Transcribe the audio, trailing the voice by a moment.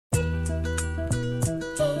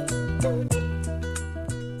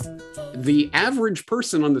The average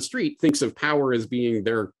person on the street thinks of power as being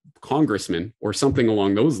their congressman or something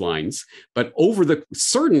along those lines. But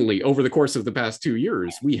certainly over the course of the past 2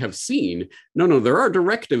 years, we have seen, no, there are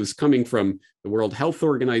directives coming from the World Health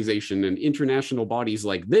Organization and international bodies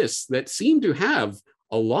like this that seem to have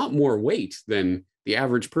a lot more weight than the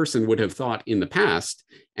average person would have thought in the past.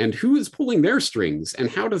 And who is pulling their strings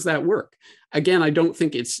and how does that work? Again, I don't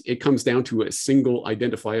think it comes down to a single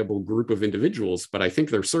identifiable group of individuals, but I think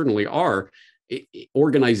there certainly are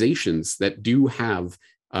organizations that do have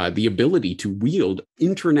the ability to wield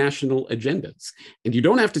international agendas. And you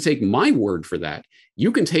don't have to take my word for that.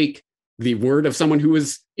 You can take the word of someone who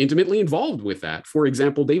is intimately involved with that. For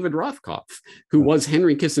example, David Rothkopf, who was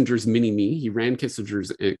Henry Kissinger's mini-me. He ran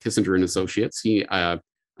Kissinger and Associates.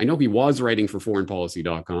 I know he was writing for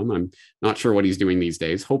foreignpolicy.com. I'm not sure what he's doing these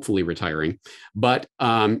days, hopefully retiring. But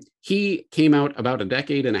he came out about a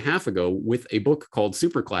decade and a half ago with a book called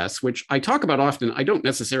Superclass, which I talk about often. I don't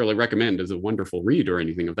necessarily recommend as a wonderful read or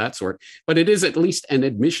anything of that sort, but it is at least an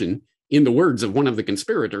admission, in the words of one of the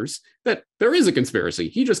conspirators, that there is a conspiracy.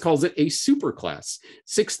 He just calls it a superclass.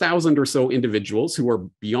 6,000 or so individuals who are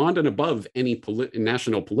beyond and above any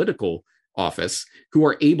national political office, who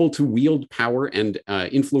are able to wield power and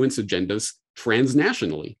influence agendas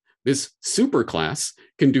transnationally. This superclass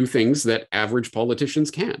can do things that average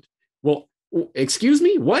politicians can't. Well, excuse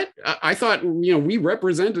me, what? I thought, we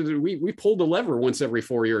represented, we pulled a lever once every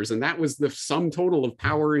 4 years, and that was the sum total of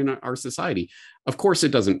power in our society. Of course,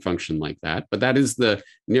 it doesn't function like that, but that is the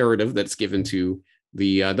narrative that's given to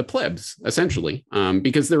the plebs, essentially,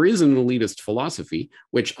 because there is an elitist philosophy,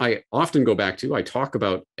 which I often go back to. I talk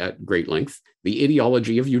about at great length, the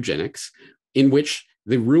ideology of eugenics, in which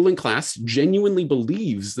the ruling class genuinely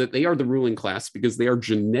believes that they are the ruling class because they are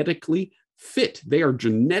genetically fit. They are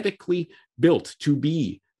genetically built to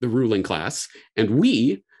be the ruling class. And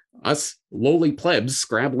we, us lowly plebs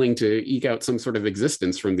scrabbling to eke out some sort of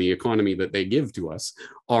existence from the economy that they give to us,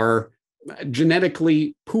 are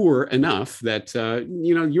genetically poor enough that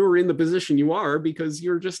you're in the position you are because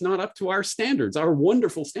you're just not up to our standards, our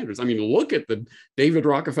wonderful standards. I mean, look at the David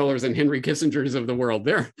Rockefellers and Henry Kissingers of the world.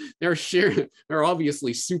 They're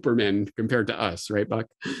obviously supermen compared to us, right, Buck?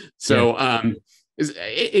 So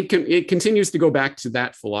it continues to go back to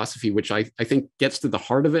that philosophy, which I think gets to the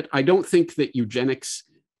heart of it. I don't think that eugenics,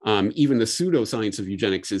 even the pseudoscience of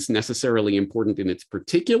eugenics, is necessarily important in its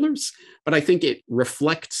particulars, but I think it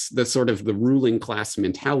reflects the sort of the ruling class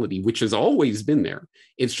mentality, which has always been there.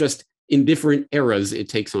 It's just in different eras, it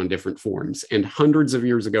takes on different forms. And hundreds of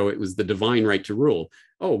years ago, it was the divine right to rule.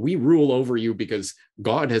 Oh, we rule over you because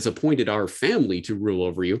God has appointed our family to rule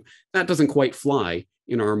over you. That doesn't quite fly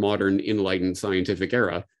in our modern enlightened scientific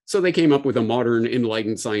era. So they came up with a modern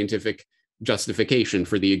enlightened scientific justification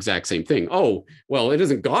for the exact same thing. Oh, well, it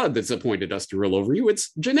isn't God that's appointed us to rule over you.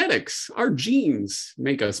 It's genetics. Our genes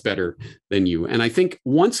make us better than you. And I think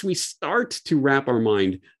once we start to wrap our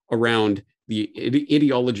mind around the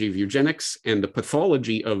ideology of eugenics and the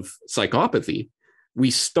pathology of psychopathy, we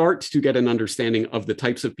start to get an understanding of the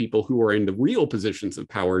types of people who are in the real positions of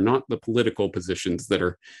power, not the political positions that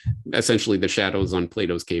are essentially the shadows on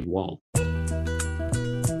Plato's cave wall.